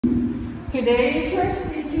Today is your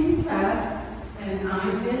speaking test, and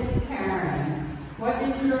I'm Miss Karen. What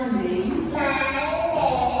is your name? My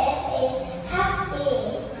name is Happy.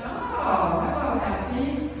 Oh, hello,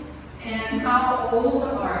 Happy. And how old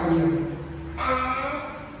are you?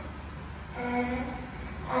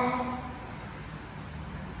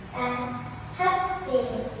 Happy.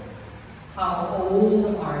 How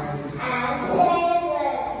old are you? I'm 7.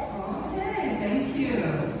 Okay, thank you.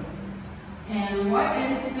 And what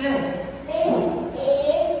is this? This is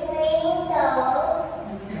window.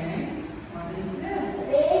 Okay, what is this?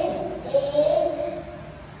 This is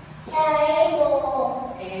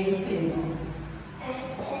table. A table.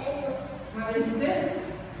 What is this?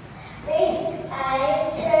 This is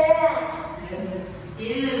chair. This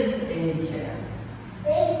is a chair.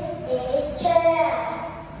 This is chair.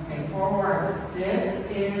 Okay, forward. This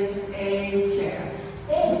is a chair.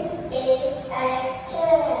 This is a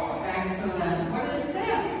chair. Excellent. What is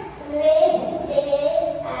this? This is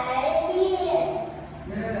a beer.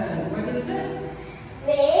 Good. What is this?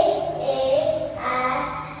 This is a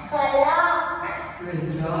clock. Good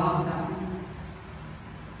job, Happy.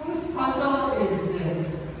 Whose puzzle is this?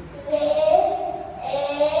 This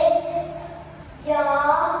is your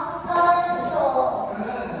puzzle.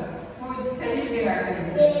 Good. Whose teddy bear is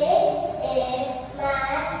This this? is my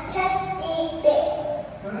teddy bear.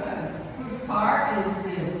 Good. Whose car is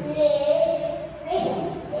this? This is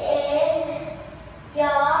your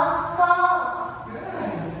car.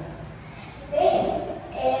 Good. This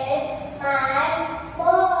is my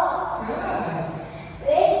ball. Good.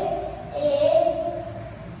 This is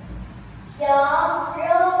your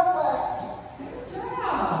robot. Good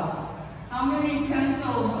job. How many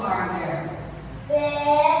pencils are there?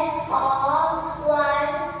 There are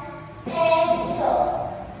one pencil.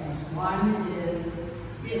 Okay, one is.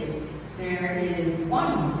 There is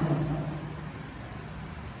one pencil.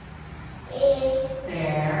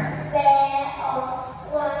 There are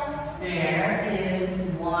one. There is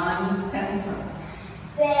one pencil.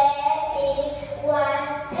 There is one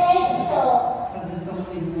pencil. Because there's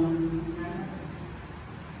only one.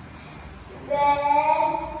 There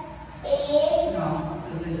is. No,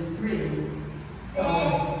 because there's three. So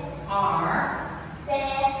There R. are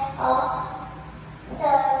three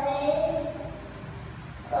crayons.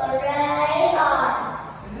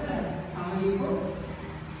 Good. How many books?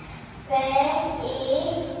 There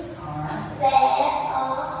R.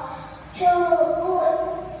 are 2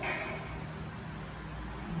 books.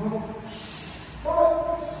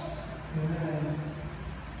 Books. Good.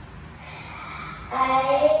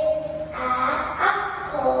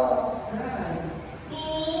 Apple. Good.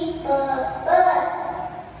 Bird.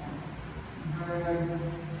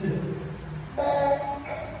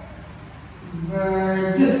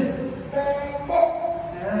 Bird. Bird.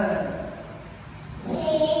 Bird.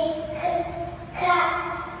 Good. Cat.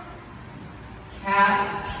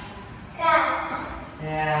 Cat. Cat.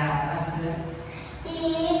 Yeah, that's it.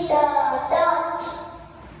 Dog. Dog.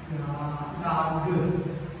 Dog.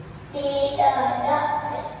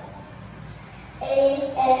 Elephant.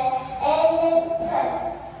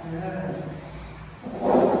 Good.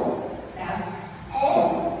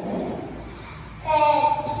 F.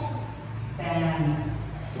 Fan.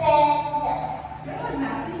 Fan. Good,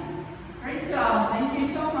 Happy. Great job. Thank you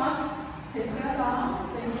so much. Take that off.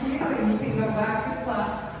 Thank you. And you can go back to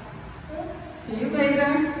class. See you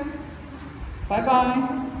later.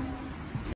 Bye-bye.